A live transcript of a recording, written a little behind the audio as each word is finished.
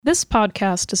This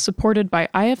podcast is supported by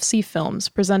IFC Films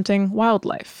presenting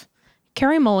Wildlife.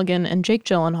 Carey Mulligan and Jake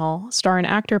Gyllenhaal star in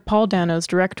actor Paul Dano's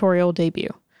directorial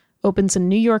debut. Opens in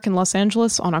New York and Los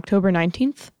Angeles on October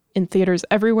 19th, in theaters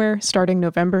everywhere starting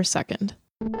November 2nd.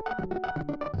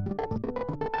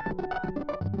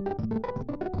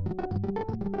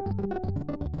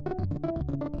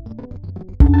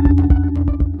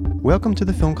 Welcome to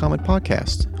the Film Comment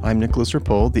Podcast. I'm Nicholas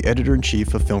Rapold, the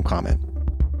editor-in-chief of Film Comment.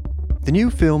 The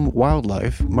new film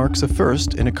Wildlife marks a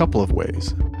first in a couple of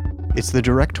ways. It's the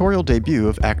directorial debut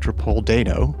of actor Paul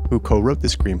Dano, who co-wrote the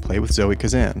screenplay with Zoe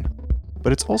Kazan.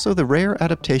 But it's also the rare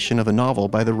adaptation of a novel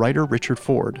by the writer Richard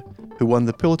Ford, who won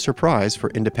the Pulitzer Prize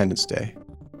for Independence Day.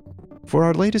 For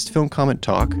our latest Film Comment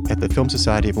talk at the Film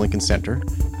Society of Lincoln Center,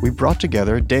 we brought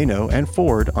together Dano and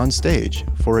Ford on stage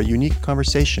for a unique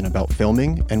conversation about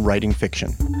filming and writing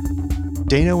fiction.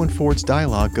 Dano and Ford's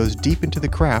dialogue goes deep into the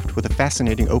craft with a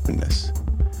fascinating openness.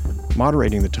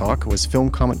 Moderating the talk was Film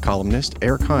Comment columnist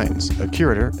Eric Hynes, a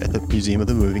curator at the Museum of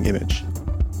the Moving Image.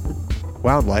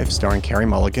 Wildlife, starring Carey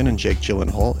Mulligan and Jake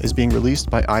Gyllenhaal, is being released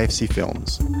by IFC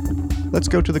Films. Let's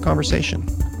go to the conversation.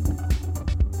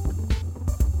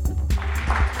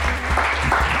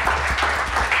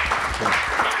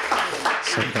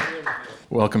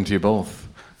 Welcome to you both.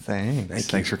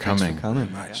 Thanks for coming.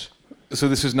 So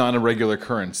this is not a regular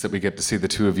occurrence that we get to see the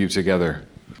two of you together.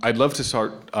 I'd love to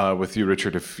start with you,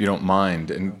 Richard, if you don't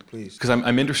mind, and please. Because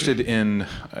I'm interested in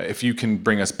if you can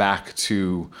bring us back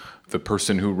to the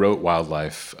person who wrote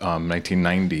Wildlife,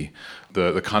 1990,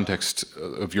 the context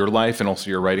of your life and also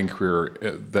your writing career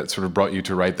that sort of brought you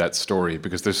to write that story.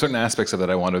 Because there's certain aspects of that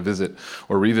I want to visit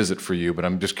or revisit for you, but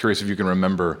I'm just curious if you can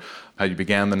remember how you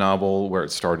began the novel, where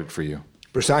it started for you.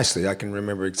 Precisely. I can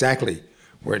remember exactly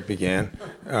where it began.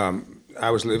 I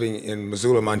was living in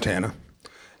Missoula, Montana,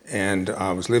 and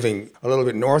I was living a little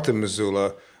bit north of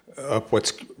Missoula, up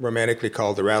what's romantically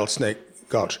called the Rattlesnake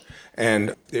Gulch.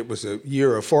 And it was a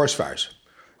year of forest fires,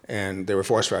 and there were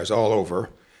forest fires all over.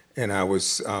 And I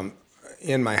was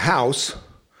in my house,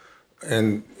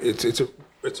 and the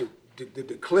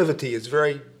declivity is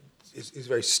very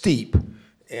steep.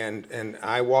 And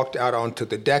I walked out onto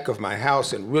the deck of my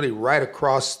house, and really right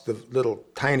across the little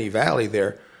tiny valley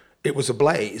there, it was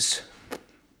ablaze.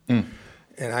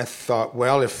 And I thought,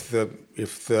 well, if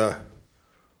the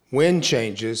wind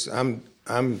changes, I'm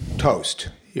toast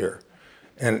here.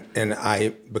 And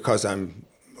I, because I'm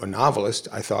a novelist,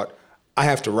 I thought, I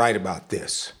have to write about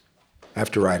this.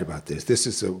 This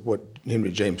is what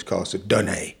Henry James calls a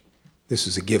donné. This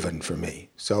is a given for me.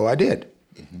 So I did.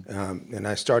 Mm-hmm. And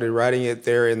I started writing it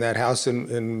there in that house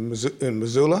in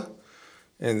Missoula.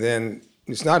 And then,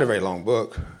 it's not a very long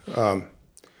book.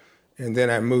 And then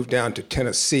I moved down to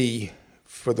Tennessee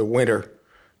for the winter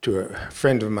to a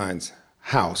friend of mine's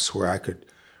house where I could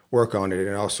work on it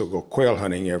and also go quail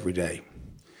hunting every day.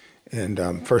 And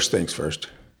first things first.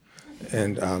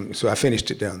 And so I finished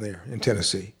it down there in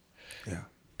Tennessee. Yeah.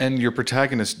 And your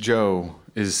protagonist, Joe,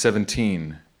 is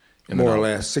 17. More or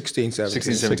less, 16, 17.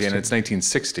 16, 17, and it's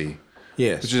 1960.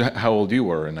 Yes. Which is how old you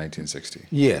were in 1960.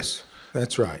 Yes,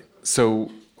 that's right.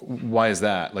 So why is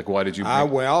that? Like, why did you...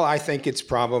 Well, I think it's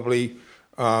probably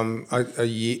a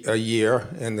year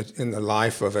in the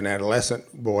life of an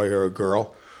adolescent boy or a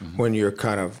girl, mm-hmm. when you're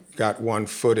kind of got one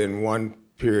foot in one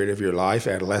period of your life,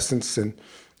 adolescence, and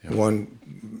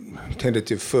one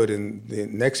tentative foot in the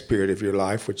next period of your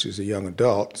life, which is a young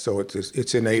adult. So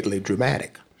it's innately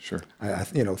dramatic. Sure.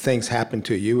 Things happen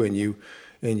to you, and you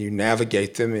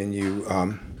navigate them, and you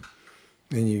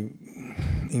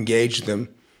engage them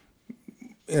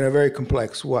in a very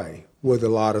complex way with a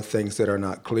lot of things that are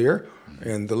not clear, mm-hmm.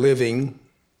 and the living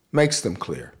makes them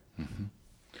clear. Mm-hmm.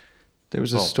 There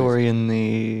was a story in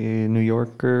the New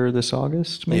Yorker this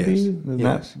August, maybe?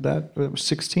 Yes. That was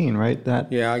 16, right?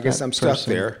 I guess I'm stuck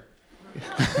there.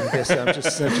 I guess I'm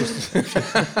just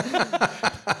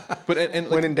But and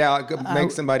when in doubt,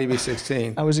 make somebody be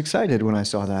 16. I was excited when I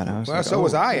saw that. So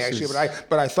was I, actually.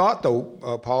 But I thought, though,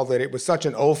 Paul, that it was such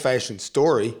an old-fashioned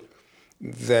story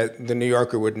that the New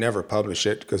Yorker would never publish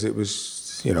it because it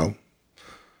was,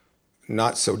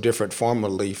 not so different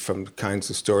formally from the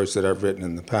kinds of stories that I've written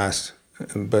in the past.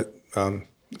 But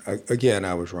again,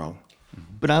 I was wrong.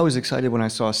 But I was excited when I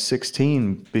saw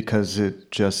 16 because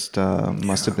it just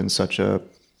must have been such a,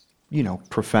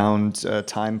 profound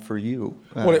time for you.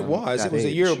 Well, it was. It was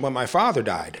a year when my father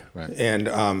died. Right. And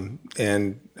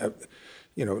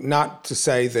not to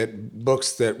say that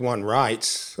books that one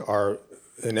writes are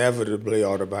inevitably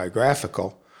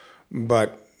autobiographical,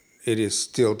 but it is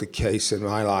still the case in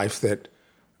my life that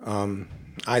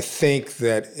I think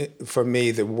that for me,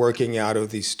 the working out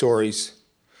of these stories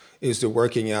is the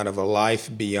working out of a life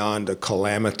beyond a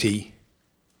calamity,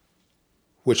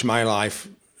 which my life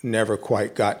never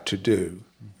quite got to do.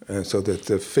 And so that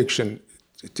the fiction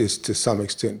is to some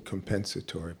extent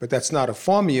compensatory. But that's not a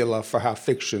formula for how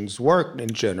fictions work in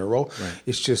general. Right.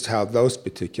 It's just how those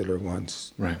particular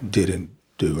ones didn't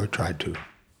do or tried to.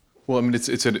 Well, I mean,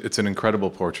 it's an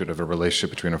incredible portrait of a relationship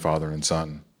between a father and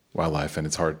son, wildlife, and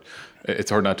it's hard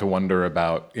not to wonder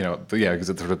about, because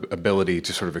it's the sort of ability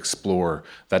to sort of explore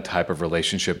that type of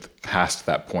relationship past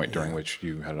that point during which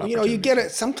you had an opportunity. You get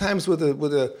it sometimes with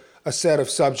a set of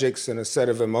subjects and a set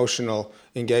of emotional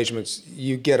engagements,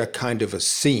 you get a kind of a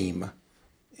seam.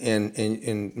 And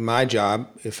in my job,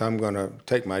 if I'm going to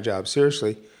take my job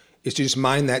seriously, is to just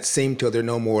mine that seam till there's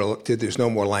no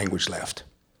more language left.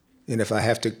 And if I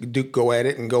have to go at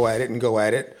it and go at it and go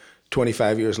at it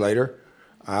 25 years later,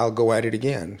 I'll go at it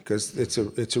again, because it's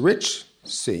a rich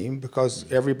seam,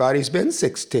 because everybody's been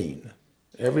 16.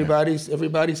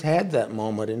 Everybody's had that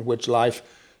moment in which life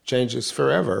changes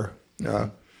forever.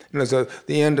 There's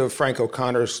the end of Frank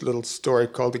O'Connor's little story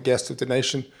called "The Guest of the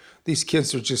Nation." These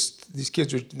kids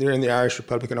they're in the Irish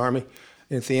Republican Army,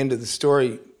 and at the end of the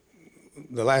story,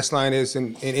 the last line is,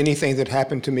 "In anything that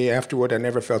happened to me afterward, I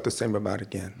never felt the same about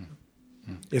again."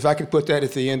 If I could put that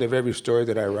at the end of every story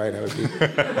that I write,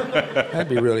 I'd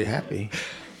be really happy.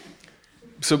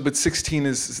 So, but 16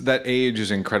 that age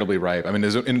is incredibly ripe. I mean,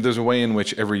 there's a way in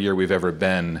which every year we've ever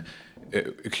been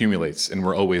accumulates, and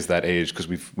we're always that age because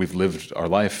we've lived our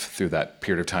life through that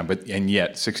period of time. And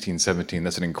yet 16, 17,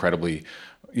 that's an incredibly,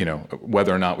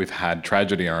 whether or not we've had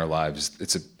tragedy in our lives,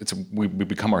 we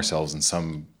become ourselves in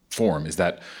some form. Is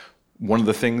that one of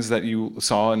the things that you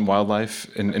saw in wildlife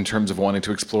in terms of wanting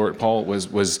to explore it, Paul,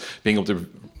 was being able to,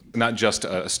 not just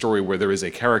a story where there is a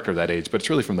character that age, but it's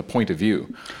really from the point of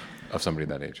view of somebody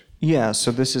that age? Yeah,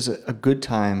 so this is a good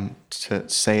time to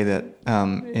say that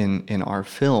in our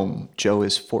film, Joe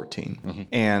is 14. Mm-hmm.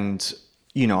 And,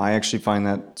 I actually find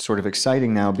that sort of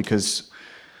exciting now, because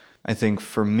I think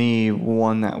for me,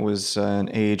 one, that was an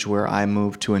age where I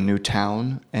moved to a new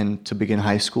town, and to begin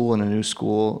high school in a new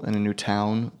school in a new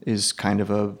town is kind of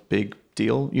a big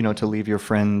deal, to leave your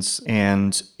friends.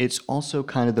 And it's also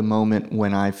kind of the moment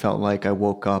when I felt like I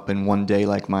woke up and one day,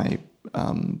 like, my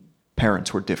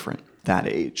parents were different that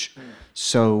age.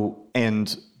 So,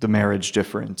 and the marriage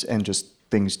different, and just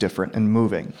things different and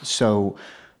moving. So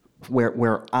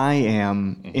where I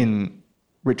am in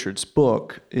Richard's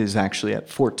book is actually at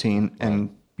 14, and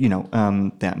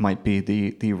that might be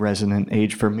the resonant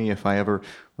age for me if I ever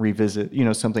revisit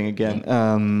something again.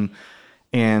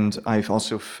 And I've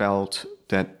also felt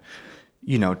that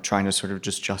trying to sort of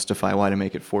just justify why to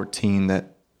make it 14,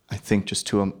 that I think just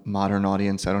to a modern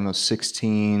audience,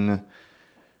 16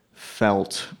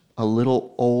 felt a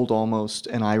little old almost.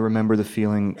 And I remember the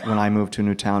feeling when I moved to a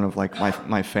new town of like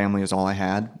my family is all I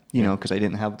had, because I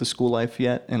didn't have the school life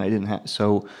yet, and I didn't have,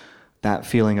 so that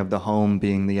feeling of the home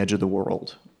being the edge of the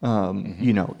world,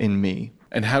 in me.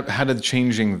 And how did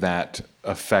changing that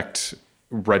affect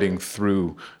writing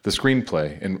through the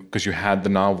screenplay? And because you had the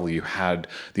novel, you had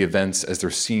the events as they're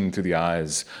seen through the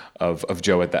eyes of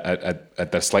Joe at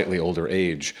that slightly older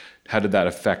age. How did that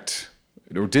affect,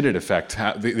 or did it affect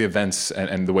the events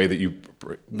and the way that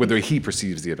whether he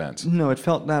perceives the events? No,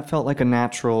 that felt like a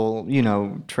natural,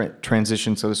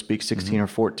 transition, so to speak, 16 or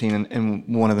 14.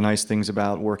 And one of the nice things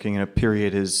about working in a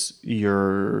period is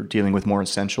you're dealing with more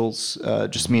essentials,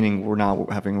 just meaning we're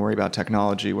not having to worry about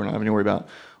technology. We're not having to worry about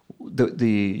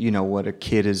the what a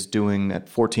kid is doing at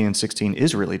 14 and 16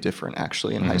 is really different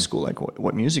actually in high school. Like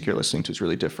what music you're listening to is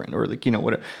really different, or like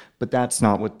but that's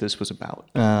not what this was about.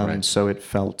 Right. So it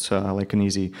felt like an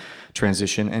easy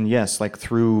transition. And yes, like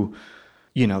through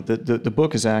the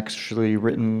book is actually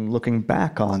written looking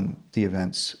back on the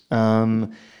events,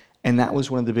 and that was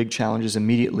one of the big challenges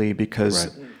immediately,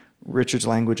 because Richard's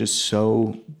language is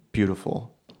so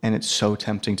beautiful and it's so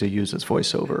tempting to use as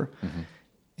voiceover.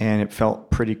 And it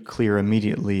felt pretty clear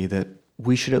immediately that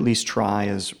we should at least try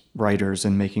as writers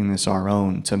in making this our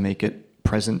own to make it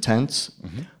present tense,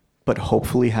 but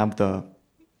hopefully have the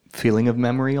feeling of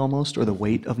memory almost, or the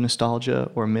weight of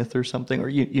nostalgia or myth or something, or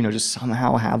just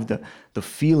somehow have the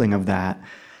feeling of that,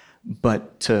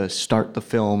 but to start the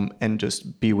film and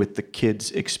just be with the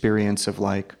kids' experience of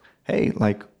like, hey,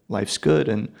 like life's good,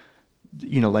 and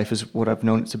life is what I've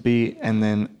known it to be, and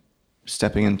then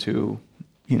stepping into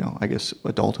I guess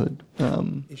adulthood.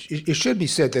 It should be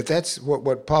said that that's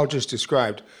what Paul just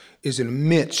described is an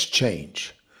immense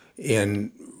change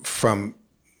from.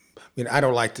 I mean, I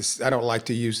don't like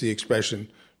to use the expression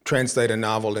translate a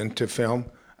novel into film.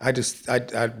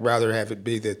 I'd rather have it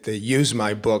be that they use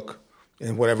my book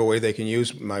in whatever way they can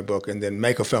use my book and then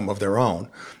make a film of their own.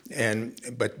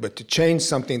 But to change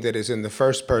something that is in the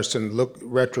first person, look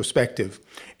retrospective,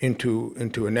 into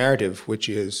a narrative which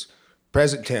is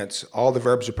present tense, all the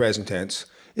verbs are present tense,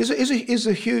 is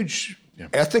a huge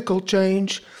ethical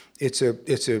change. It's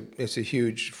a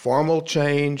huge formal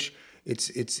change.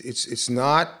 It's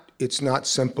not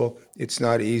simple. It's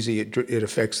not easy. It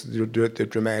affects the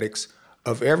dramatics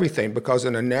of everything, because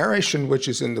in a narration which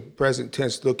is in the present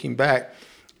tense, looking back,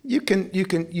 you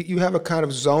have a kind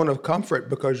of zone of comfort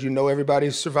because you know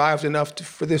everybody's survived enough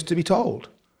for this to be told.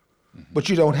 Mm-hmm. But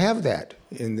you don't have that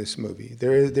in this movie.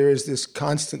 There is this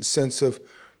constant sense of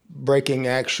breaking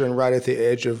action right at the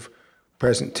edge of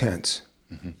present tense.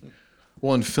 Mm-hmm.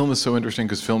 Well, and film is so interesting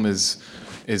because film it's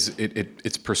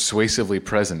persuasively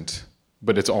present,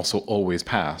 but it's also always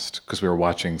past because we were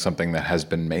watching something that has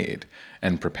been made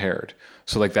and prepared.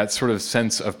 So like that sort of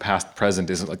sense of past present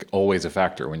isn't like always a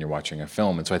factor when you're watching a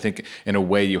film. And so I think in a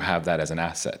way you have that as an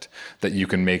asset, that you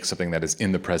can make something that is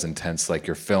in the present tense like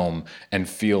your film and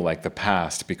feel like the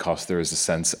past because there is a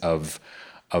sense of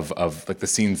like the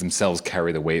scenes themselves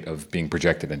carry the weight of being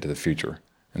projected into the future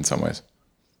in some ways.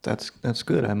 That's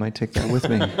good. I might take that with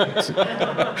me.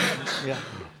 Yeah.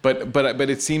 But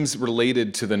it seems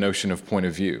related to the notion of point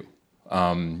of view.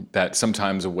 That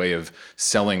sometimes a way of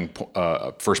selling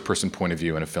a first-person point of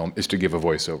view in a film is to give a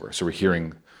voiceover. So we're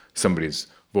hearing somebody's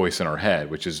voice in our head,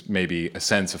 which is maybe a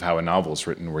sense of how a novel is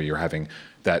written, where you're having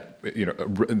that,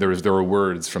 there are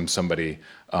words from somebody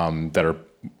that are,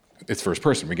 it's first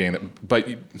person. We're getting that, but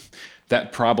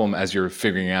that problem, as you're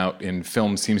figuring out in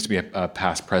film, seems to be a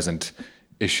past-present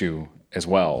issue as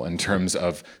well, in terms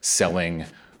of selling.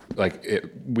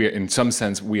 In some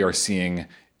sense, we are seeing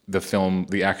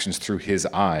the actions through his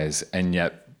eyes, and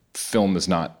yet film is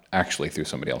not actually through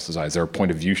somebody else's eyes. There are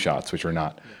point of view shots which are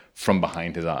not from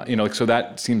behind his eye. So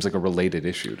that seems like a related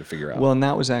issue to figure out. Well, and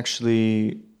that was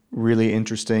actually really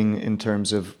interesting in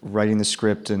terms of writing the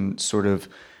script and sort of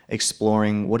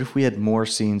exploring what if we had more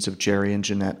scenes of Jerry and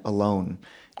Jeanette alone.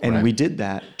 And right. We did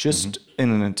that just in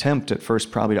an attempt at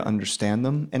first probably to understand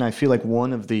them. And I feel like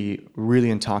one of the really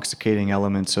intoxicating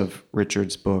elements of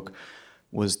Richard's book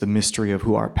was the mystery of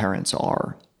who our parents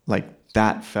are. Like,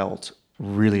 that felt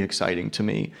really exciting to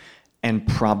me. And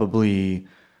probably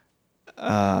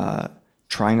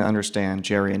trying to understand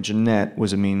Jerry and Jeanette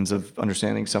was a means of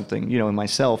understanding something, in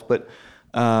myself. But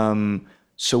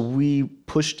so we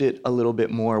pushed it a little bit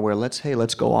more where let's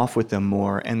go off with them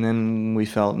more. And then we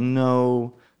felt,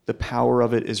 no, the power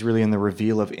of it is really in the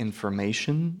reveal of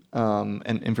information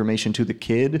and information to the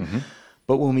kid. Mm-hmm.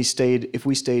 But if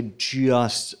we stayed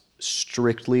just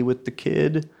strictly with the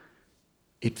kid,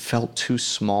 it felt too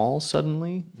small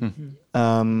suddenly.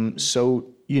 Mm-hmm. So,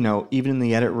 even in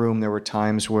the edit room, there were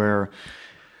times where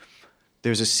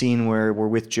there's a scene where we're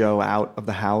with Joe out of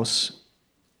the house,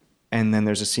 and then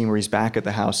there's a scene where he's back at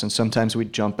the house, and sometimes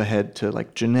we'd jump ahead to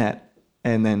like Jeanette,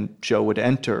 and then Joe would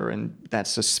enter, and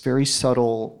that's this very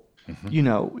subtle,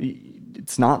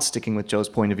 it's not sticking with Joe's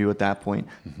point of view at that point,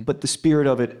 but the spirit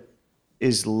of it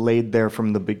is laid there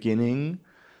from the beginning.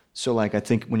 So I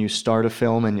think when you start a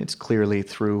film and it's clearly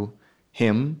through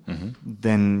him,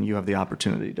 then you have the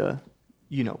opportunity to,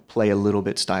 play a little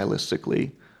bit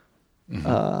stylistically,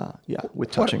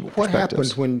 with touching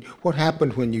perspectives. What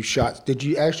happened when you shot? Did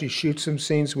you actually shoot some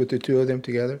scenes with the two of them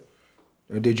together?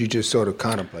 Or did you just sort of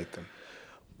contemplate them?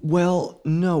 Well,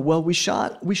 no. Well, we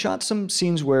shot some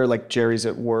scenes where like Jerry's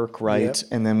at work, right?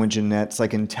 Yep. And then when Jeanette's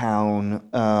like in town,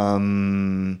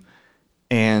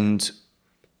 and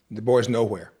the boy's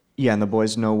nowhere. Yeah, and the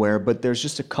boy's nowhere. But there's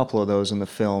just a couple of those in the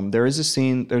film. There is a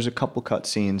scene. There's a couple cut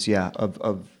scenes,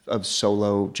 of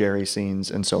solo Jerry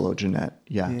scenes and solo Jeanette.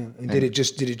 Yeah. And did it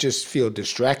just feel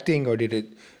distracting, or did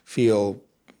it feel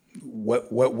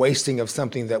what wasting of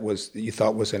something that you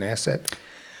thought was an asset?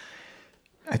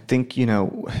 I think,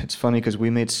 it's funny because we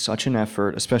made such an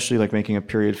effort, especially like making a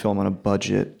period film on a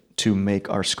budget, to make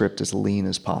our script as lean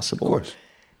as possible. Of course.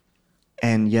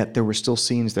 And yet there were still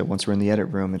scenes that once we're in the edit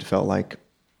room, it felt like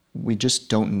we just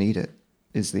don't need it,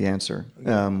 is the answer.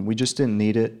 We just didn't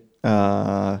need it.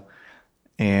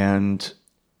 And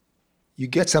you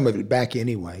get some of it back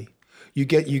anyway. You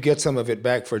get some of it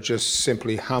back for just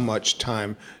simply how much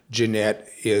time Jeanette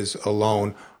is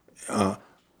alone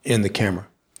in the camera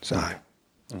side.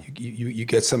 You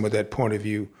get some of that point of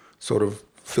view sort of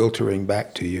filtering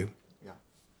back to you.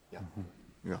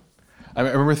 Yeah. I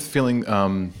remember feeling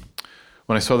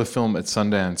when I saw the film at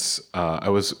Sundance, I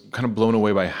was kind of blown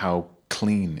away by how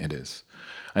clean it is.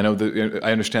 I know that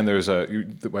I understand there's I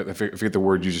forget the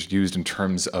word you just used in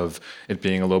terms of it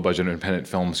being a low-budget independent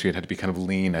film, so you had to be kind of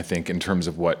lean, I think, in terms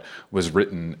of what was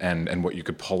written and what you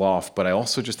could pull off. But I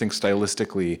also just think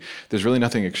stylistically, there's really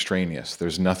nothing extraneous.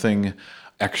 There's nothing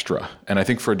extra. And I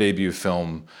think for a debut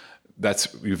film,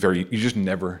 you just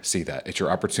never see that. It's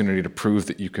your opportunity to prove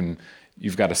that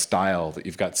you've got a style, that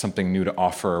you've got something new to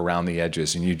offer around the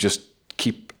edges, and you just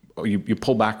you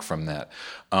pull back from that.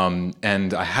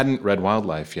 And I hadn't read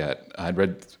Wildlife yet. I'd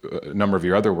read a number of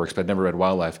your other works, but I'd never read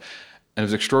Wildlife. And it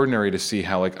was extraordinary to see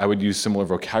how I would use similar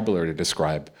vocabulary to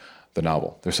describe the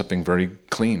novel. There's something very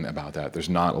clean about that. There's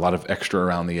not a lot of extra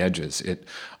around the edges. It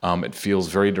feels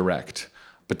very direct,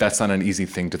 but that's not an easy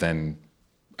thing to then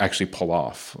actually pull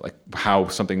off. Like how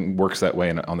something works that way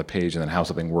on the page and then how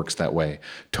something works that way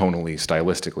tonally,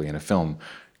 stylistically in a film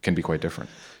can be quite different.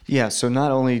 Yeah, so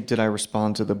not only did I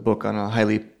respond to the book on a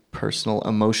highly personal,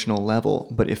 emotional level,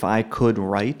 but if I could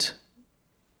write,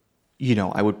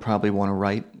 I would probably want to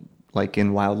write like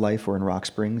in Wildlife or in Rock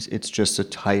Springs. It's just a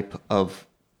type of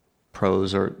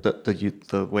prose or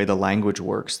the way the language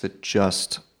works that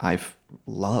just I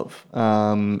love.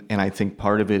 And I think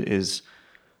part of it is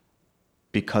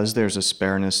because there's a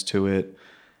spareness to it,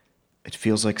 it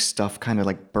feels like stuff kind of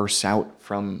like bursts out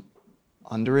from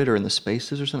under it or in the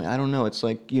spaces or something. I don't know. It's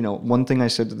like, one thing I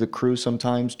said to the crew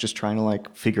sometimes, just trying to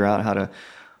like figure out how to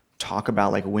talk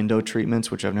about like window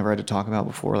treatments, which I've never had to talk about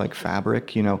before, like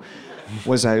fabric,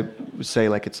 was I would say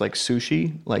like it's like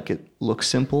sushi, like it looks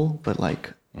simple, but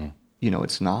like,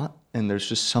 it's not. And there's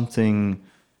just something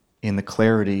in the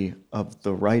clarity of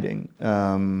the writing.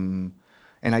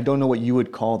 And I don't know what you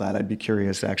would call that. I'd be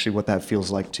curious actually what that feels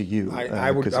like to you.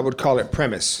 I would call it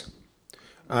premise.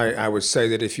 I would say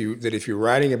that if you're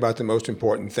writing about the most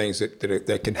important things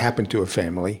that can happen to a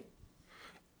family,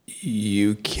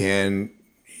 you can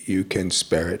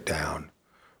spare it down,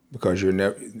 because you're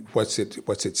never what's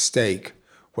at stake,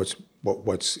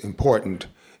 what's important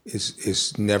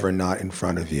is never not in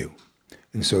front of you,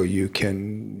 and so you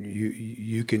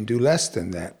can do less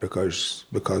than that because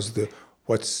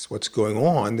what's going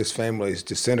on, this family is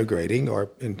disintegrating or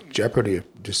in jeopardy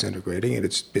of disintegrating, and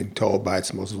it's been told by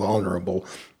its most vulnerable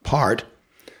part.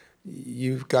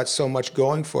 You've got so much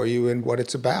going for you in what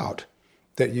it's about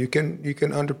that you can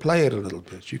underplay it a little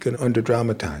bit. You can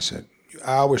underdramatize it.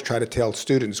 I always try to tell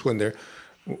students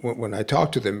when I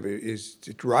talk to them is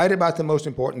to write about the most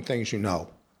important things you know,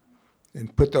 and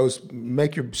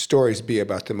make your stories be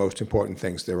about the most important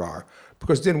things there are.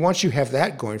 Because then once you have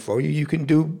that going for you, you can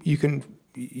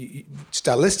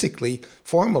stylistically,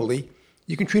 formally,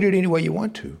 you can treat it any way you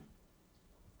want to.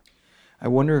 I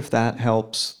wonder if that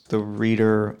helps the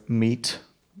reader meet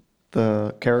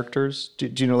the characters. Do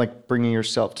you know, like bringing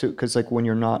yourself to, because like when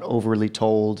you're not overly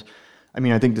told, I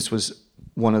mean, I think this was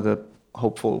one of the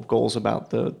hopeful goals about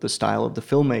the style of the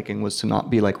filmmaking was to not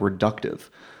be like reductive,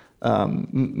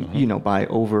 by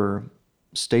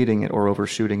overstating it or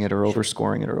overshooting it or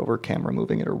overscoring it or over camera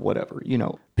moving it or whatever,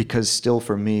 because still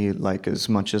for me, like as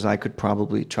much as I could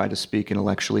probably try to speak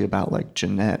intellectually about like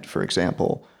Jeanette, for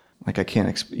example, like I can't,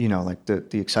 like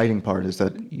the exciting part is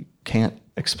that you can't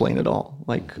explain it all.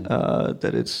 Like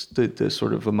that it's the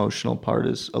sort of emotional part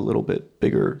is a little bit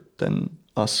bigger than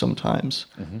us sometimes.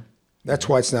 Mm-hmm. That's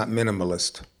why it's not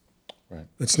minimalist. Right.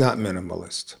 It's not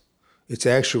minimalist. It's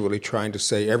actually trying to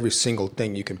say every single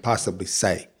thing you can possibly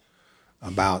say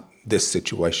about this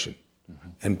situation,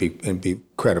 and be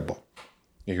credible.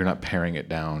 Yeah, you're not paring it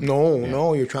down.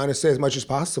 No, you're trying to say as much as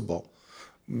possible,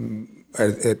 and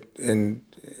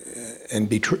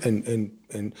be true.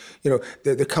 And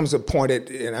there comes a point,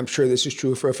 and I'm sure this is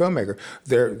true for a filmmaker.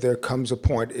 There comes a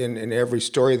point in every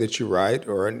story that you write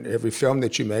or in every film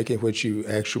that you make in which you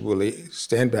actually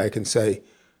stand back and say,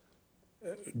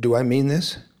 "Do I mean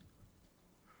this?"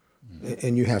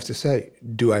 And you have to say,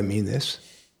 "Do I mean this?"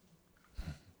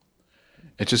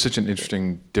 It's just such an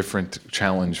interesting, different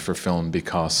challenge for film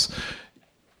because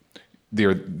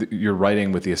you're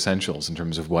writing with the essentials in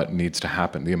terms of what needs to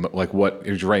happen. You're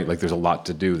right. Like there's a lot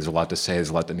to do. There's a lot to say. There's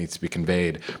a lot that needs to be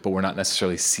conveyed. But we're not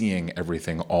necessarily seeing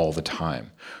everything all the time.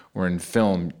 Where in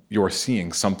film, you're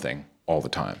seeing something all the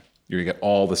time. You get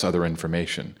all this other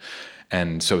information,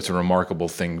 and so it's a remarkable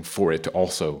thing for it to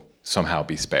also somehow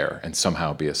be spare and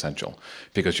somehow be essential.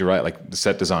 Because you're right, like the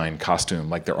set design, costume,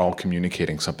 like they're all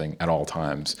communicating something at all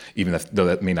times, even though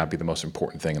that may not be the most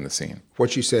important thing in the scene.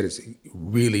 What you said is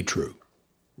really true,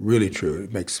 really true.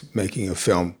 It makes making a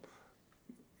film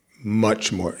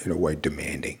much more, in a way,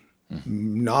 demanding.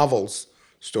 Mm-hmm. Novels,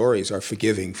 stories are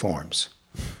forgiving forms.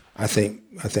 I think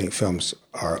films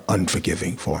are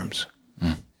unforgiving forms.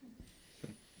 Mm.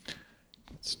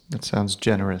 That sounds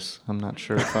generous. I'm not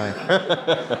sure if I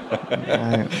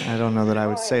don't know that I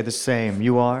would say the same.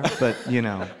 You are, but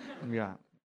yeah.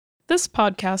 This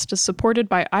podcast is supported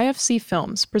by IFC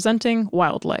Films, presenting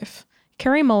Wildlife.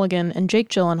 Carey Mulligan and Jake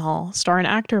Gyllenhaal star in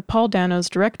actor Paul Dano's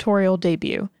directorial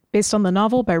debut, based on the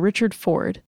novel by Richard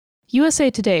Ford.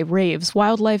 USA Today raves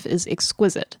Wildlife is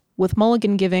exquisite, with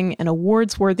Mulligan giving an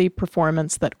awards-worthy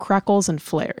performance that crackles and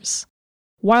flares.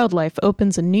 Wildlife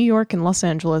opens in New York and Los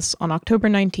Angeles on October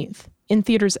 19th, in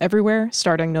theaters everywhere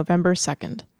starting November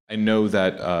 2nd. I know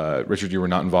that, Richard, you were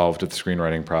not involved with the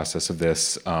screenwriting process of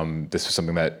this. This was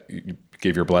something that you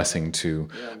gave your blessing to.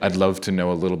 I'd love to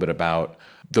know a little bit about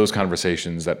those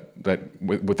conversations that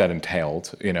what that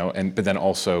entailed, but then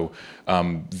also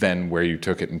then where you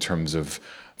took it in terms of,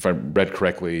 if I read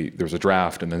correctly, there was a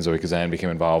draft and then Zoe Kazan became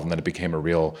involved and then it became a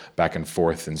real back and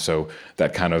forth. And so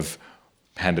that kind of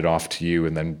handed off to you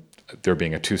and then there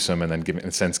being a twosome and then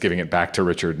giving it back to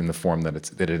Richard in the form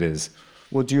that it is.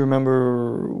 Well, do you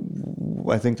remember,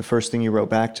 I think the first thing you wrote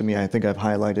back to me, I think I've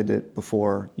highlighted it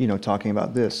before, talking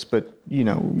about this, but,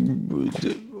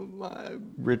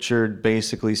 Richard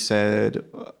basically said,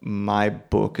 my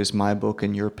book is my book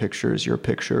and your picture is your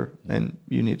picture, and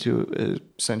you need to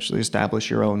essentially establish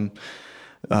your own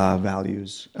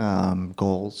values,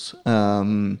 goals.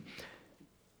 And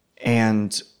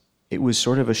it was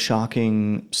sort of a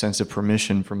shocking sense of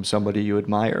permission from somebody you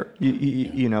admire,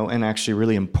 and actually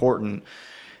really important,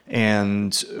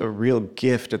 and a real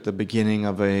gift at the beginning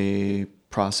of a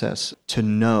process to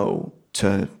know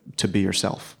to be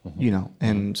yourself,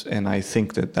 and I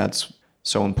think that that's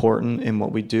so important in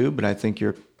what we do, but I think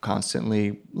you're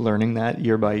constantly learning that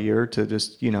year by year to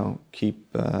just,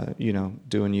 keep,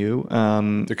 doing you.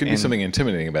 There could be something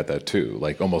intimidating about that too,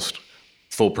 like almost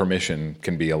full permission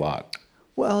can be a lot.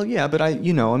 Well, yeah, but what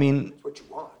you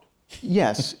want.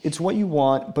 Yes, it's what you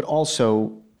want, but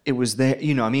also it was there.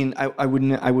 I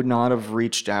would not have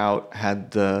reached out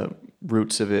had the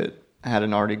roots of it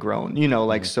hadn't already grown.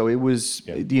 So it was.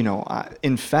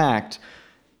 In fact,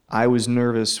 I was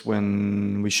nervous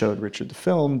when we showed Richard the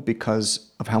film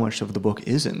because of how much of the book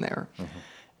is in there,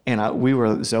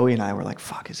 and Zoe and I were like,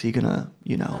 "Fuck, is he gonna,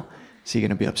 Is he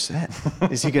going to be upset?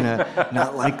 Is he going to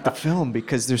not like the film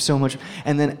because there's so much?"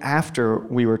 And then after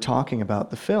we were talking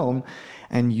about the film,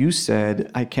 and you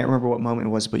said, I can't remember what moment it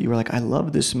was, but you were like, "I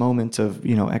love this moment of,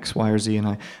 X, Y, or Z." And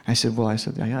I said,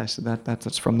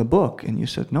 that's from the book. And you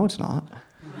said, "No, it's not."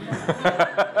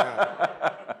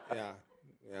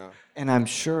 Yeah. And I'm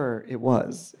sure it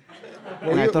was.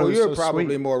 Well, you're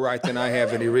probably more right than I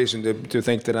have any reason to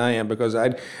think that I am, because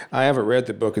I haven't read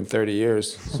the book in 30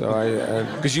 years. So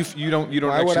because you don't.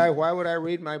 Why would I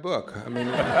read my book? I mean,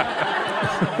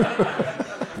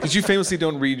 because you famously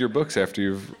don't read your books after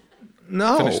you've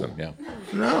finished them. Yeah.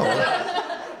 No.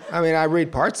 I mean, I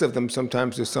read parts of them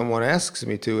sometimes if someone asks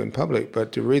me to in public,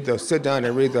 but to sit down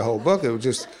and read the whole book,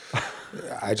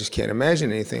 I just can't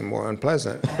imagine anything more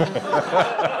unpleasant.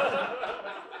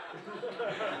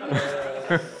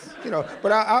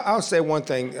 But I'll say one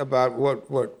thing about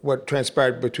what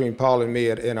transpired between Paul and me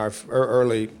in our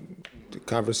early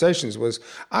conversations was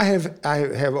I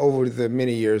have over the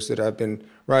many years that I've been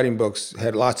writing books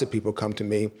had lots of people come to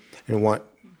me and want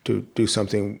to do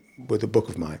something with a book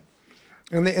of mine,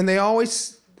 and they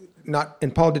always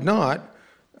and Paul did not.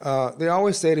 They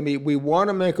always say to me, "We want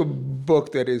to make a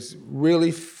book that is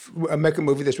really make a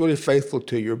movie that's really faithful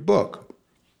to your book."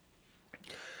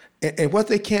 And what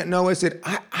they can't know is that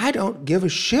I don't give a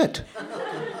shit.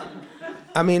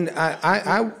 I mean,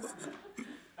 and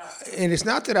it's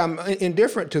not that I'm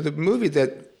indifferent to the movie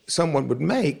that someone would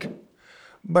make,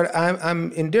 but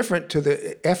I'm indifferent to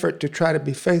the effort to try to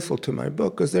be faithful to my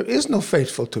book, because there is no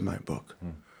faithful to my book.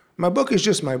 My book is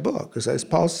just my book, as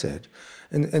Paul said.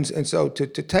 And so to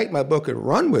take my book and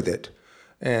run with it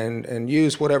and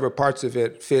use whatever parts of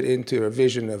it fit into a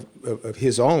vision of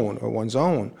his own or one's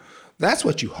own, that's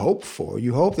what you hope for.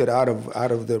 You hope that out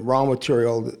of the raw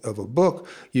material of a book,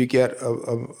 you get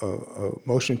a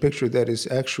motion picture that is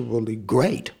actually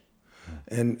great.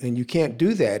 And you can't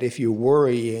do that if you're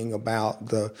worrying about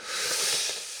the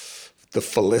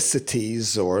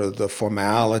felicities or the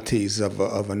formalities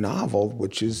of a novel,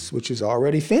 which is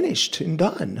already finished and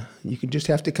done. You can just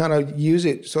have to kind of use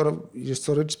it, sort of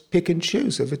pick and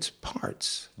choose of its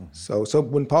parts. Mm-hmm. So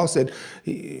when Paul said,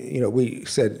 we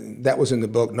said that was in the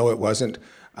book. No, it wasn't.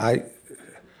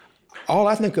 All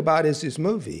I think about is his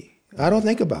movie. I don't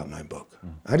think about my book.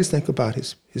 I just think about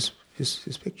his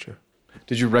picture.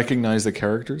 Did you recognize the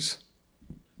characters?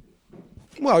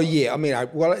 Well, yeah. I mean,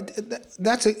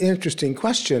 that's an interesting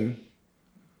question.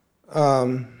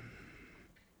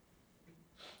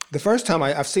 The first time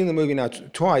I've seen the movie now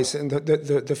twice, and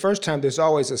the first time there's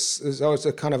always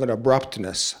a kind of an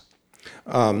abruptness,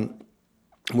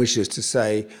 which is to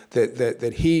say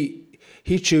that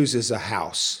he chooses a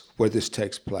house where this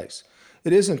takes place.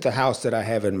 It isn't the house that I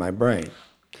have in my brain.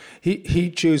 He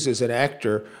chooses an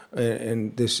actor,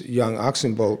 and this young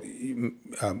Oxenbould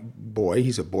boy.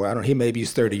 He's a boy. He maybe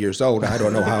he's 30 years old. I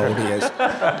don't know how old he is,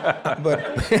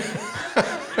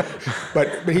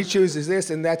 but he chooses this,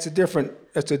 and that's a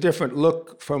different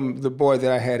look from the boy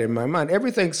that I had in my mind.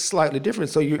 Everything's slightly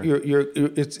different. So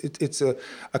it's a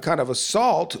kind of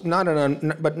assault, but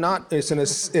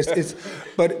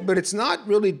it's not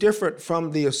really different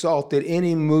from the assault that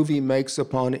any movie makes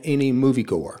upon any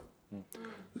moviegoer.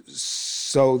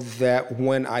 So that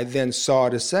when I then saw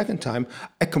it a second time,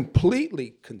 I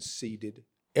completely conceded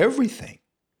everything.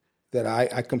 That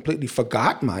I completely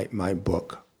forgot my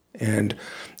book. And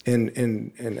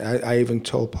I even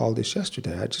told Paul this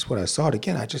yesterday. When I saw it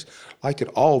again, I just liked it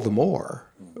all the more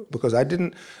because I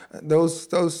didn't those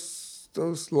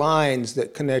lines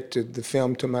that connected the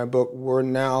film to my book were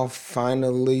now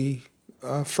finally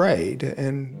frayed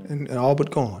and all but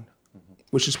gone,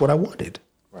 which is what I wanted.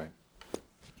 Right.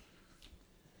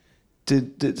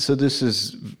 So this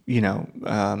is,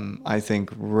 I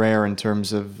think rare in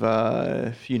terms of,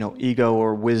 ego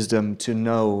or wisdom to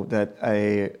know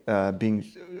that being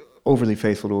overly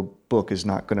faithful to a book is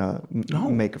not going to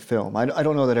make a film. I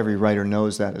don't know that every writer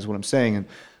knows that, is what I'm saying.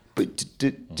 But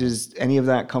does any of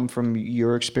that come from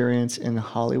your experience in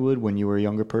Hollywood when you were a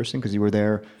younger person? Because you were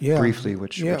there briefly,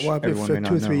 which everyone may not know. For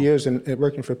 2 or 3 years and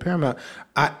working for Paramount.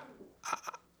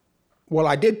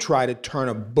 I did try to turn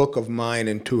a book of mine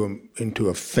into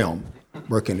a film,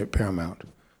 working at Paramount,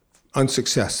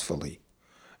 unsuccessfly.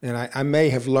 And I may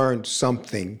have learned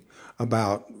something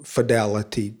about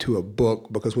fidelity to a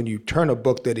book, because when you turn a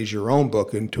book that is your own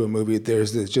book into a movie,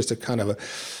 there's just a kind of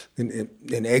an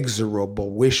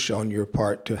inexorable wish on your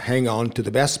part to hang on to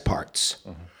the best parts.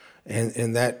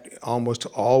 And that almost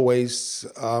always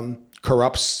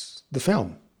corrupts the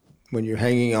film when you're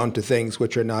hanging on to things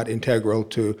which are not integral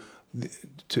to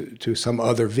some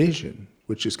other vision,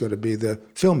 which is going to be the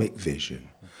filmic vision.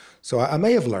 So I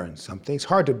may have learned something. It's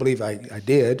hard to believe I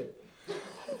did,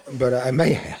 but I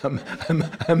may have.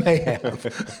 I may have.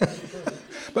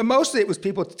 But mostly it was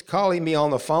people calling me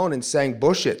on the phone and saying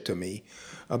bullshit to me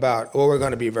about, we're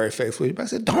going to be very faithful. But I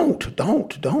said, don't.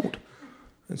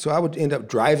 And so I would end up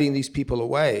driving these people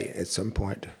away at some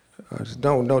point. I said,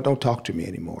 don't talk to me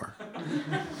anymore.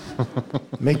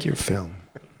 Make your film.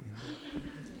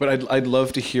 But I'd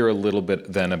love to hear a little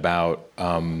bit then about.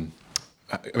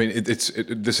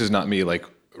 This is not me like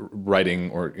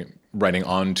writing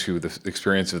onto the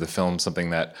experience of the film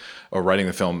or writing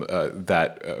the film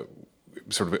that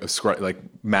sort of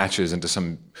matches into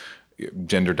some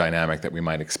gender dynamic that we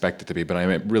might expect it to be. But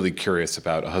I'm really curious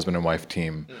about a husband and wife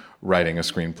team writing a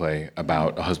screenplay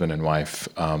about a husband and wife,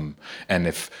 and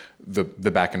if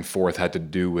the back and forth had to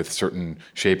do with certain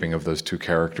shaping of those two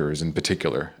characters in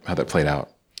particular, how that played out.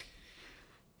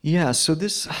 Yeah, so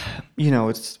this,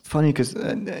 it's funny because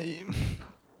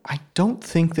I don't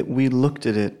think that we looked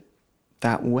at it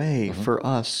that way for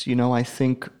us. I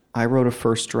think I wrote a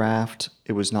first draft.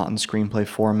 It was not in screenplay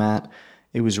format.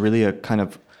 It was really a kind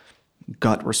of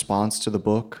gut response to the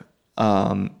book.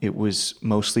 It was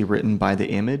mostly written by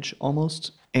the image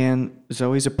almost. And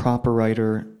Zoe's a proper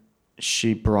writer.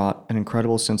 She brought an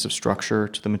incredible sense of structure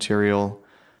to the material.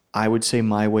 I would say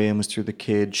my way in was through the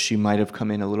kids. She might have come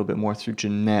in a little bit more through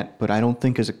Jeanette, but I don't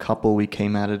think as a couple we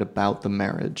came at it about the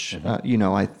marriage.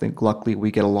 I think luckily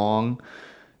we get along.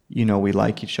 We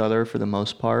like each other for the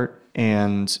most part,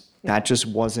 and that just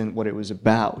wasn't what it was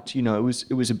about. It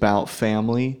was about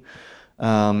family.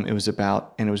 It was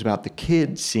about the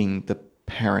kids seeing the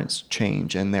parents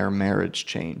change and their marriage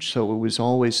change. So it was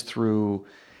always through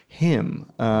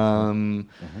him.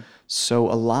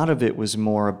 So a lot of it was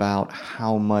more about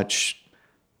how much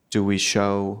do we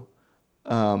show,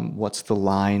 what's the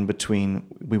line between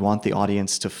we want the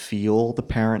audience to feel the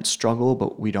parent struggle,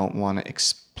 but we don't want to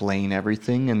explain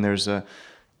everything. And there's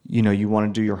you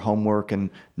want to do your homework and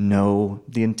know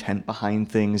the intent behind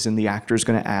things, and the actor's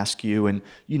going to ask you, and,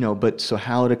 but so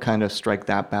how to kind of strike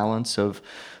that balance of,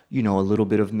 a little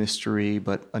bit of mystery,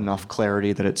 but enough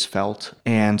clarity that it's felt.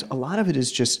 And a lot of it is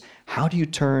just, how do you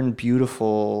turn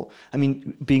beautiful,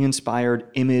 being inspired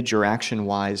image or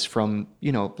action-wise from,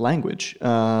 language,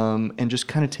 and just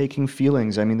kind of taking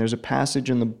feelings. There's a passage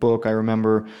in the book, I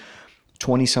remember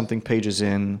 20-something pages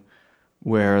in,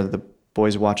 where the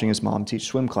boy's watching his mom teach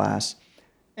swim class,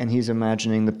 and he's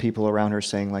imagining the people around her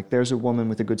saying, there's a woman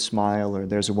with a good smile, or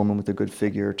there's a woman with a good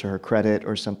figure to her credit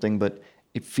or something, but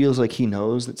it feels like he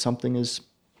knows that something is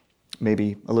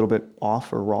maybe a little bit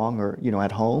off or wrong or,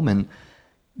 at home. And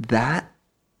that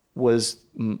was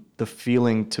the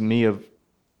feeling to me of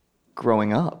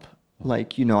growing up.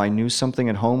 Like, I knew something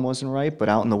at home wasn't right, but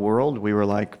out in the world, we were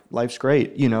like, life's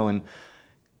great, and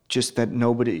just that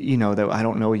nobody, that I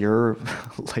don't know your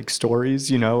like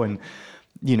stories, and,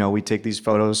 we take these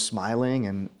photos smiling.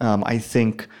 And I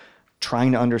think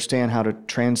trying to understand how to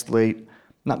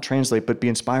not translate, but be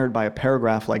inspired by a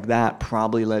paragraph like that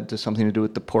probably led to something to do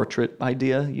with the portrait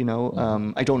idea,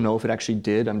 I don't know if it actually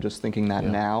did. I'm just thinking that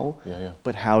now. Yeah.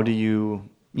 But how do you,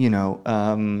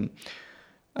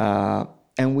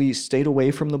 and we stayed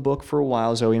away from the book for a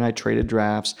while. Zoe and I traded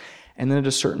drafts. And then at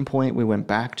a certain point, we went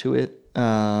back to it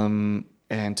and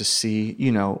to see,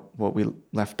 what we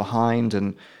left behind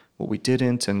and what we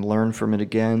didn't, and learn from it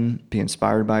again, be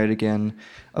inspired by it again.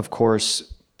 Of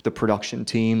course, the production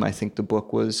team, I think the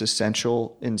book was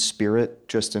essential in spirit,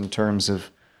 just in terms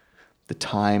of the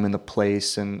time and the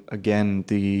place. And again,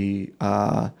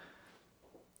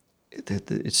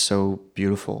 it's so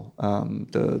beautiful,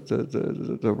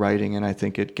 the writing, and I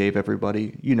think it gave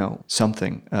everybody,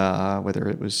 something, whether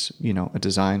it was, a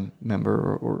design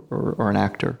member or an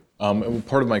actor.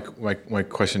 Part of my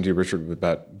question to you, Richard,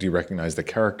 about do you recognize the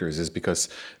characters is because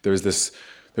there's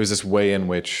this way in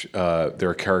which there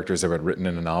are characters that are written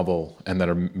in a novel and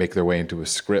that make their way into a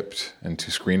script, and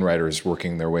to screenwriters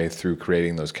working their way through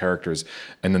creating those characters,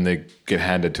 and then they get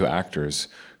handed to actors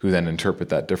who then interpret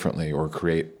that differently or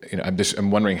create.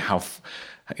 I'm wondering how,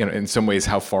 in some ways,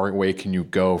 how far away can you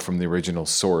go from the original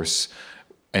source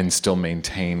and still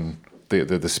maintain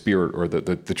the spirit or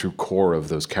the true core of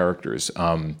those characters,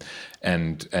 and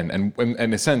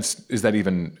in a sense, is that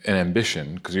even an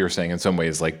ambition? Because you're saying in some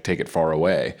ways like take it far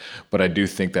away, but I do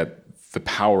think that the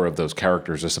power of those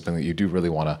characters is something that you do really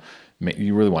want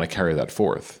to carry that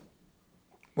forth.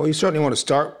 Well, you certainly want to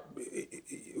start.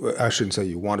 I shouldn't say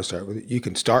you want to start with it. You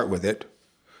can start with it.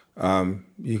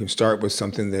 You can start with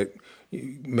something that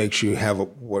makes you have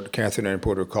what Catherine Ann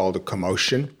Porter called a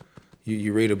commotion.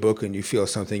 You read a book and you feel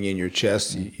something in your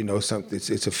chest. You know something.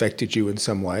 It's affected you in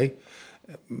some way.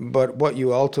 But what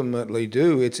you ultimately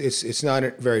do, it's not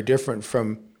very different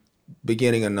from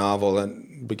beginning a novel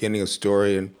and beginning a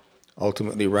story and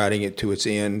ultimately writing it to its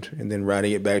end, and then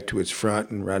writing it back to its front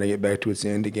and writing it back to its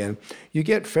end again. You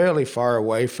get fairly far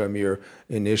away from your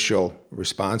initial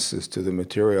responses to the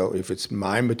material. If it's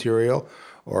my material,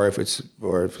 or if it's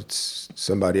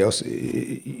somebody else,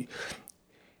 you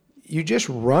just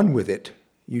run with it.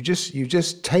 You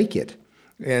just take it.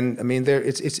 And I mean,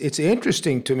 it's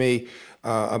interesting to me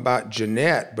about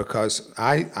Jeanette, because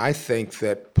I think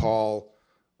that Paul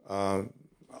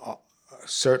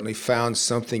certainly found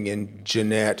something in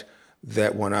Jeanette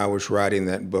that when I was writing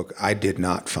that book, I did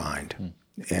not find,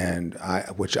 and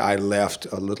which I left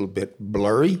a little bit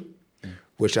blurry,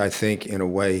 which I think in a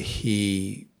way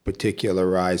he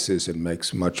particularizes and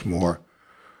makes much more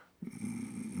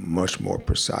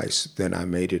precise than I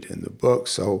made it in the book.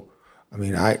 So, I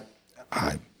mean,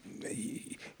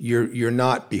 you're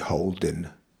not beholden.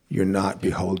 You're not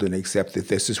beholden, except that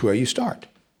this is where you start.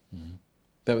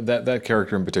 That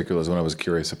character in particular is when I was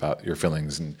curious about your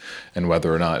feelings and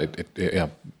whether or not it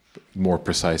more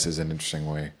precise is an interesting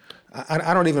way.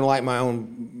 I don't even like my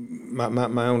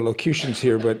own locutions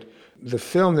here, but the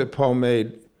film that Paul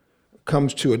made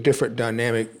comes to a different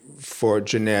dynamic for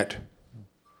Jeanette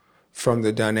from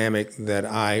the dynamic that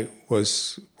I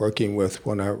was working with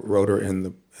when I wrote her in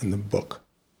the book,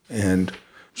 and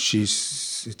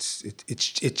it's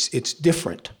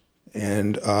different,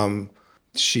 and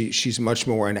she's much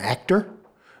more an actor,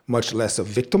 much less a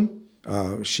victim.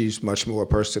 She's much more a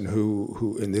person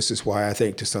who, and this is why I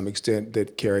think to some extent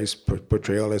that Carrie's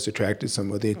portrayal has attracted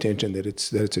some of the attention that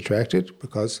it's attracted,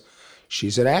 because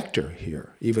she's an actor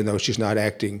here, even though she's not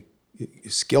acting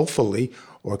skillfully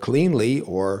or cleanly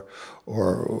or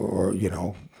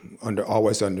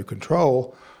always under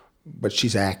control, but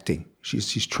she's acting.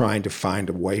 She's trying to find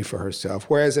a way for herself.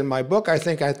 Whereas in my book, I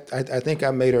think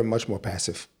I made her much more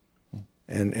passive.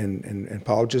 And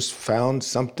Paul just found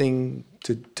something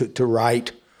to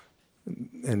write,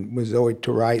 and with Zoe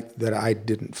to write, that I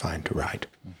didn't find to write.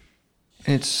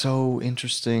 It's so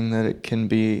interesting that it can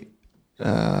be,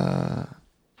 I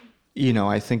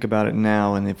think about it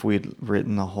now, and if we'd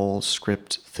written the whole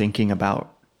script thinking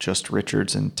about just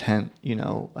Richard's intent,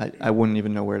 I wouldn't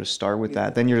even know where to start with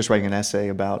that. Then you're just writing an essay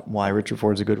about why Richard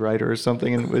Ford's a good writer or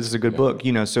something, and it's a good book,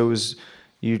 so it was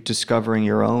you discovering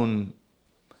your own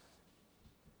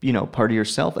part of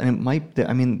yourself, and it might,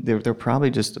 they're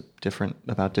probably just different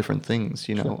things,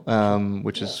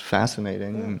 which is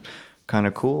fascinating and kind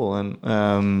of cool.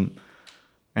 And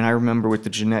And I remember with the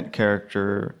Jeanette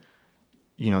character,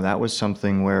 that was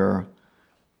something where,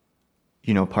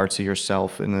 parts of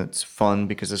yourself, and it's fun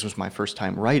because this was my first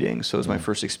time writing. So it was my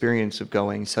first experience of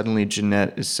going, suddenly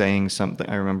Jeanette is saying something.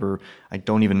 I remember, I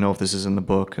don't even know if this is in the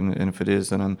book, and if it is,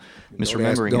 then I'm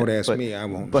misremembering Don't it. ask me, I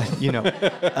won't.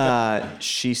 But,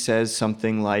 she says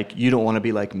something like, you don't want to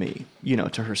be like me,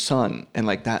 to her son. And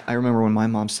like that, I remember when my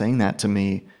mom saying that to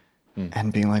me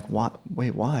and being like, what?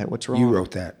 Wait, why? What's wrong? You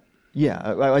wrote that.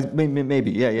 Yeah,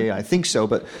 maybe. Yeah. I think so.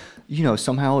 But,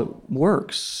 somehow it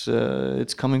works.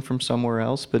 It's coming from somewhere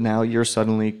else, but now you're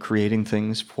suddenly creating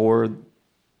things for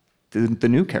the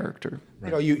new character.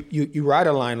 Right. You write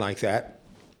a line like that,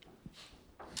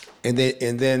 and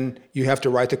then you have to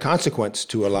write the consequence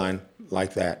to a line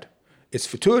like that. It's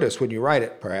fortuitous when you write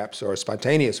it, perhaps, or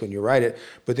spontaneous when you write it,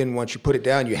 but then once you put it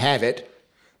down, you have it,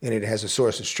 and it has a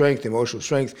source of strength, emotional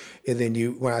strength, and then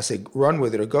when I say run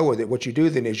with it or go with it, what you do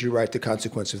then is you write the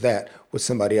consequence of that, what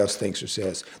somebody else thinks or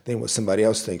says, then what somebody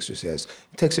else thinks or says.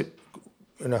 It takes it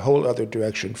in a whole other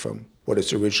direction from what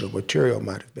its original material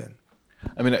might have been.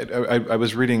 I mean, I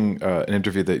was reading an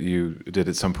interview that you did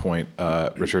at some point,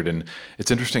 Richard, and it's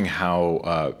interesting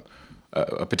how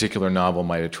a particular novel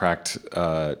might attract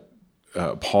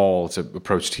Paul to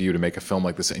approach to you to make a film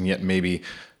like this, and yet maybe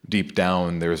deep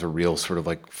down there's a real sort of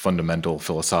like fundamental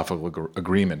philosophical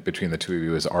agreement between the two of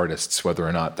you as artists, whether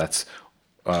or not that's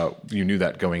you knew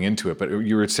that going into it. But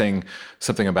you were saying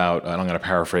something about, and I'm going to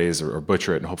paraphrase or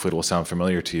butcher it, and hopefully it will sound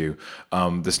familiar to you,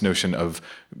 this notion of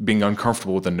being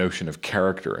uncomfortable with the notion of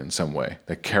character in some way.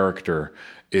 That character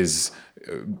is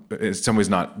in some ways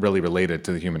not really related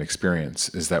to the human experience,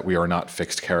 is that we are not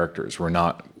fixed characters. We're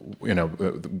not,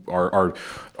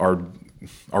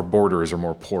 our borders are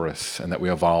more porous, and that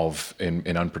we evolve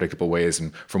in unpredictable ways,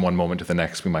 and from one moment to the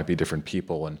next we might be different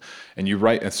people. And you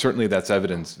write, and certainly that's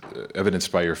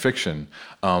evidenced by your fiction.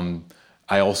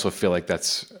 I also feel like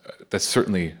that's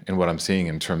certainly in what I'm seeing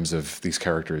in terms of these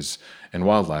characters in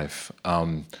Wildlife,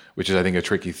 which is, I think, a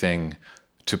tricky thing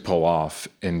to pull off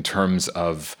in terms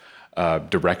of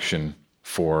direction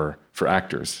for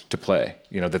actors to play.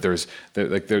 That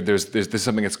there's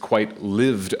something that's quite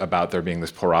lived about there being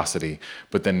this porosity,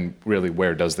 but then really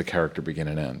where does the character begin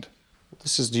and end?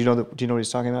 This is. Do you know what he's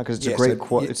talking about? Because it's Yes, a great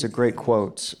quote. It's a great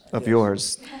quote of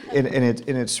yours,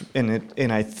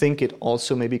 and I think it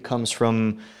also maybe comes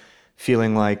from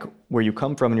feeling like where you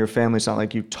come from in your family. It's not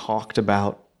like you talked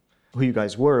about who you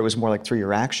guys were. It was more like through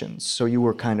your actions. So you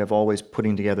were kind of always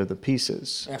putting together the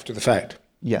pieces. After the fact.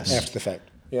 Yes. After the fact,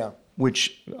 yeah.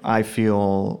 Which I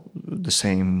feel the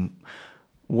same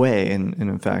way. And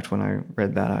in fact, when I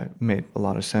read that, it made a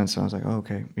lot of sense. And I was like, oh,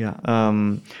 okay,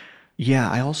 yeah.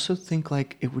 I also think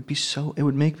like it would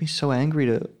make me so angry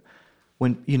to,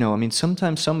 when,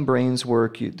 sometimes some brains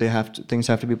work, things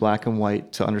have to be black and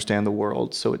white to understand the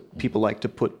world. So people like to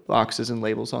put boxes and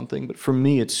labels on things. But for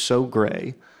me, it's so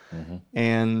gray. Mm-hmm.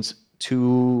 And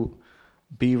to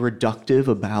be reductive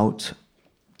about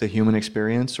the human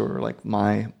experience or like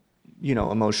my,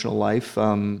 emotional life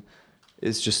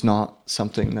is just not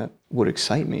something that would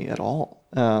excite me at all.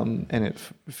 And it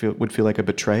would feel like a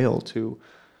betrayal to,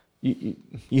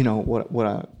 what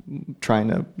I'm trying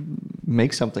to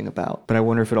make something about. But I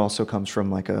wonder if it also comes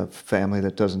from like a family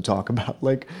that doesn't talk about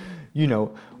like,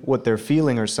 what they're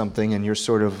feeling or something, and you're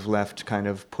sort of left kind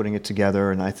of putting it together.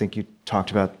 And I think you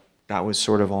talked about that was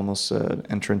sort of almost an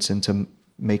entrance into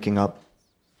making up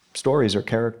stories or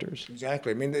characters.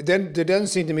 Exactly. I mean, there doesn't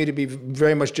seem to me to be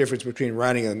very much difference between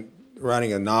writing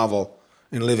a novel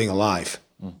and living a life.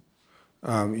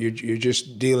 You're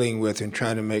just dealing with and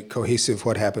trying to make cohesive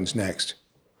what happens next.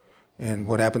 And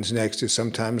what happens next is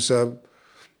sometimes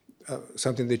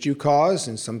something that you cause,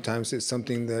 and sometimes it's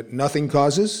something that nothing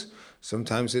causes.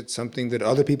 Sometimes it's something that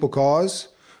other people cause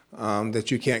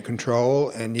that you can't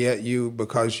control, and yet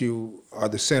because you are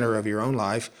the center of your own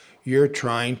life, you're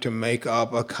trying to make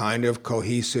up a kind of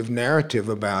cohesive narrative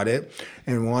about it.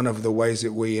 And one of the ways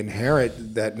that we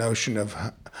inherit that notion of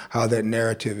how that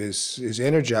narrative is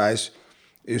energized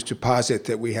is to posit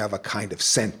that we have a kind of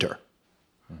center,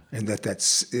 and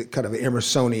that's kind of an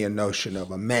Emersonian notion of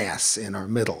a mass in our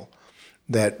middle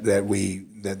that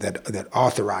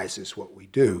authorizes what we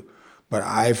do. But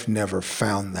I've never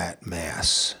found that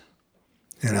mass.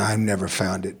 And I've never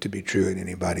found it to be true in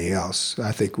anybody else.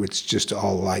 I think it's just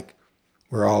all like,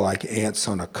 we're all like ants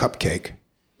on a cupcake.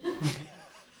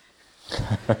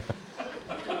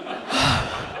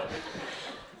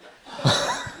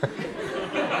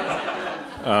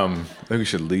 I think we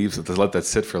should leave, so let that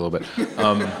sit for a little bit.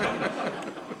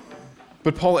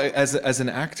 But Paul, as an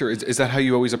actor, is that how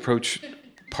you always approach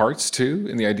parts too,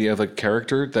 in the idea of like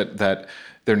character, that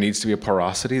there needs to be a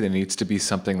porosity. There needs to be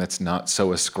something that's not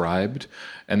so ascribed,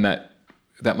 and that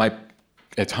might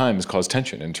at times cause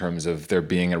tension in terms of there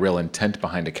being a real intent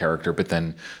behind a character, but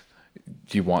then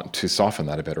you want to soften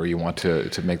that a bit, or you want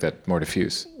to make that more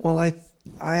diffuse. Well, I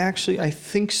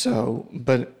think so,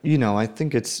 but I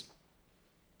think it's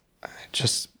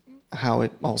just how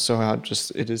it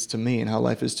is to me and how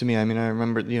life is to me. I mean, I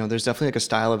remember, there's definitely like a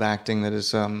style of acting that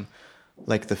is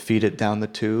like the feed it down the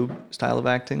tube style of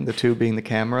acting, the tube being the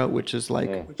camera, which is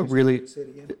like really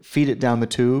feed it down the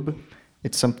tube.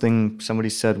 It's something somebody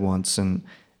said once, and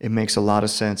it makes a lot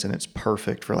of sense, and it's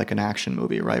perfect for like an action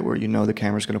movie, right? Where the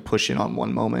camera's going to push in on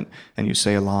one moment and you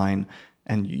say a line,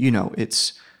 and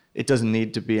it doesn't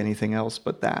need to be anything else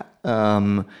but that.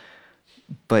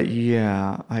 But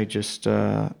yeah,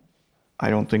 I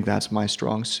don't think that's my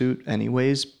strong suit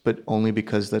anyways, but only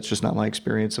because that's just not my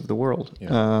experience of the world.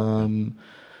 Yeah.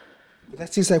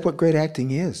 That seems like what great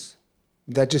acting is.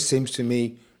 That just seems to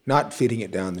me not feeding it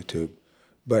down the tube.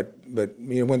 But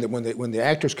when the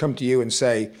actors come to you and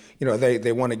say,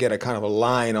 they want to get a kind of a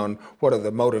line on what are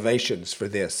the motivations for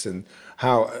this and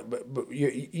how, but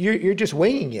you're just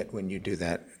winging it when you do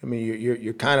that. I mean,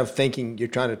 you're kind of thinking, you're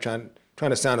trying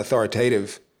to sound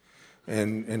authoritative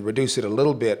and reduce it a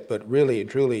little bit, but really and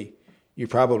truly, you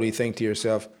probably think to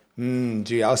yourself,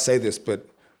 gee, I'll say this, but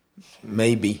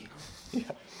maybe.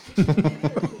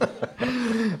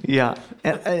 Yeah,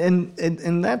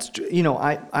 and that's,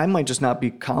 I might just not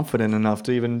be confident enough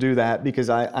to even do that, because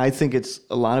I think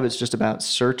a lot of it's just about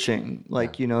searching.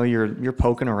 Like, you're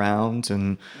poking around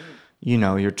and,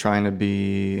 you're trying to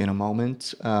be in a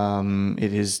moment.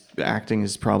 Acting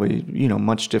is probably,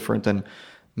 much different than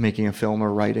making a film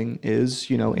or writing is,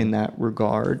 in that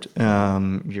regard.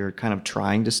 You're kind of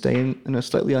trying to stay in a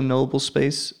slightly unknowable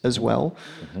space as well.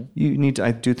 Mm-hmm.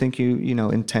 I do think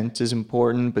intent is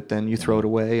important, but then you throw it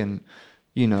away and,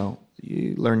 you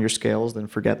learn your scales, then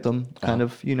forget them, kind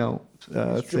of,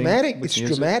 it's dramatic. It's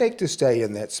dramatic to stay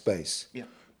in that space. Yeah.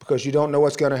 Because you don't know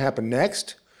what's going to happen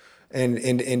next. And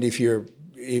if you're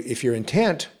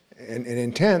intent and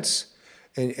intense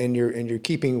and you're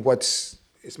keeping what's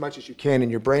as much as you can in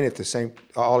your brain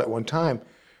all at one time,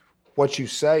 what you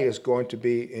say is going to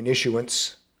be an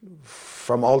issuance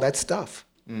from all that stuff.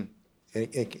 Mm. And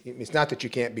it's not that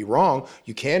you can't be wrong.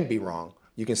 You can be wrong.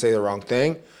 You can say the wrong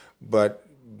thing, but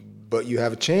you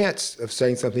have a chance of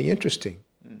saying something interesting.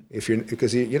 Mm.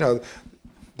 Because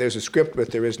there's a script,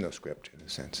 but there is no script in a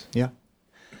sense. Yeah.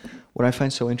 What I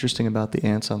find so interesting about the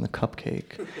ants on the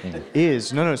cupcake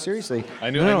is no, seriously. I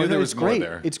knew there was more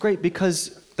there. It's great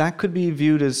because that could be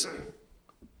viewed as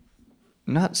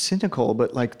not cynical,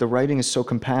 but like the writing is so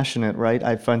compassionate, right?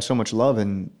 I find so much love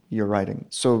in your writing.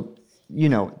 So,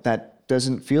 that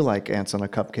doesn't feel like ants on a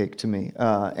cupcake to me.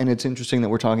 And it's interesting that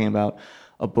we're talking about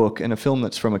a book and a film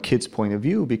that's from a kid's point of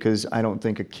view, because I don't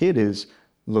think a kid is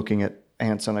looking at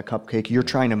ants on a cupcake. You're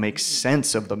trying to make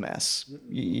sense of the mess,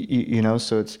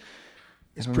 so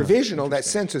it's provisional. That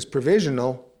sense is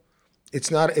provisional. It's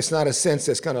not a sense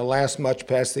that's going to last much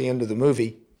past the end of the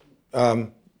movie.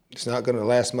 It's not going to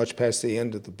last much past the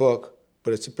end of the book,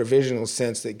 but it's a provisional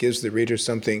sense that gives the reader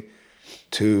something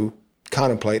to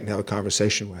contemplate and have a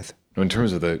conversation with. In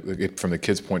terms of from the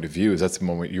kid's point of view, that's the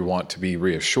moment you want to be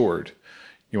reassured.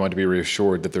 You want to be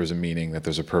reassured that there's a meaning, that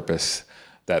there's a purpose,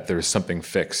 that there's something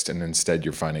fixed, and instead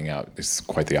you're finding out it's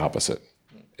quite the opposite.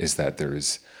 Is that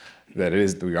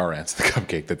we are ants in the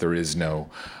cupcake, that there is no,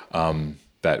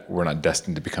 that we're not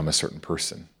destined to become a certain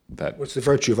person. What's the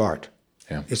virtue of art?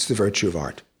 Yeah. It's the virtue of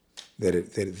art, that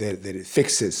it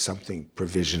fixes something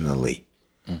provisionally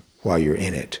while you're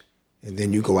in it, and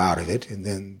then you go out of it, and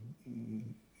then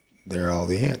there are all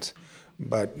the ants.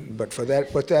 But for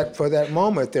that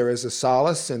moment, there is a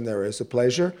solace and there is a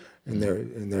pleasure and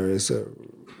there is a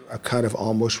kind of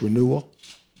almost renewal.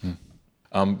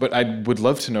 But I would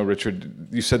love to know, Richard,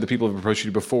 you said that people have approached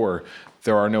you before.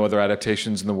 There are no other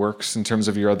adaptations in the works in terms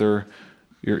of your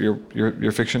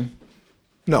fiction?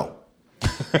 No.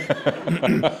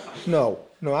 No.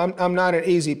 I'm not an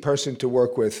easy person to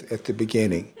work with at the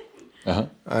beginning. Uh-huh.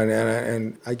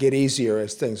 And I get easier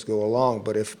as things go along.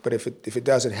 But if it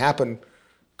doesn't happen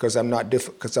because I'm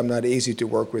not easy to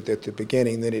work with at the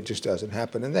beginning, then it just doesn't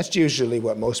happen. And that's usually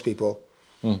what most people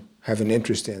have an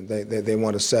interest in. They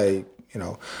want to say,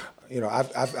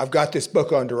 I've got this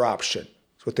book under option.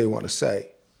 That's what they want to say.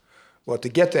 Well, to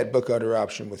get that book under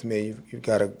option with me, you've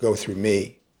got to go through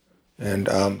me. And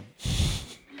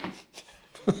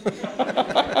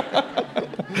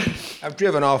I've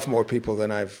driven off more people than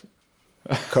I've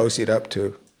cozied up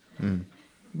to.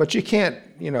 But you can't,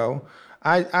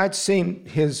 I'd seen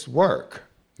his work.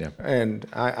 Yeah. And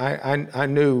I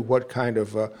knew what kind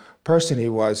of person he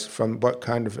was from what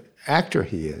kind of actor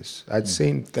he is. I'd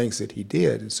seen things that he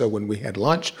did. And so when we had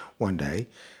lunch one day,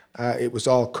 it was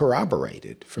all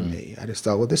corroborated for me. I just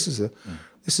thought, well, this is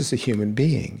a human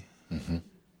being. Mm-hmm.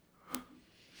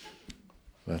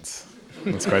 That's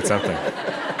quite something.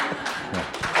 Yeah.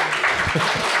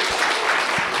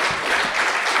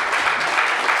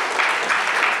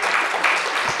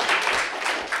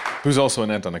 Who's also an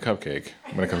ant on a cupcake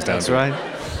when it comes down to it.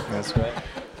 That's right.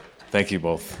 Thank you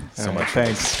both so much.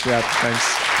 Thanks. Yeah,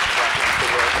 thanks.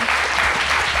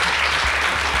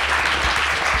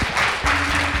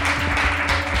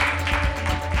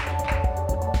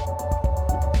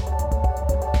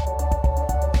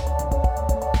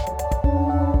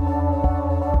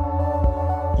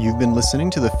 You've been listening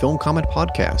to the Film Comment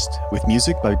Podcast with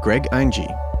music by Greg Einge.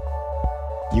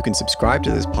 You can subscribe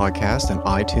to this podcast on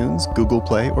iTunes, Google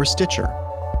Play, or Stitcher.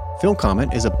 Film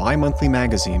Comment is a bi-monthly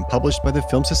magazine published by the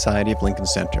Film Society of Lincoln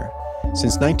Center.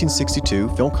 Since 1962,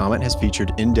 Film Comment has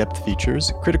featured in-depth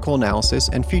features, critical analysis,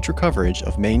 and feature coverage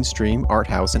of mainstream, art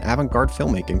house, and avant-garde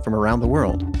filmmaking from around the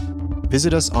world.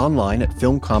 Visit us online at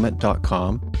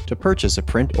filmcomment.com to purchase a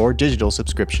print or digital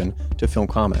subscription to Film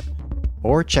Comment,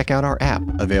 or check out our app,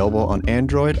 available on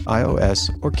Android,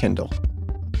 iOS, or Kindle.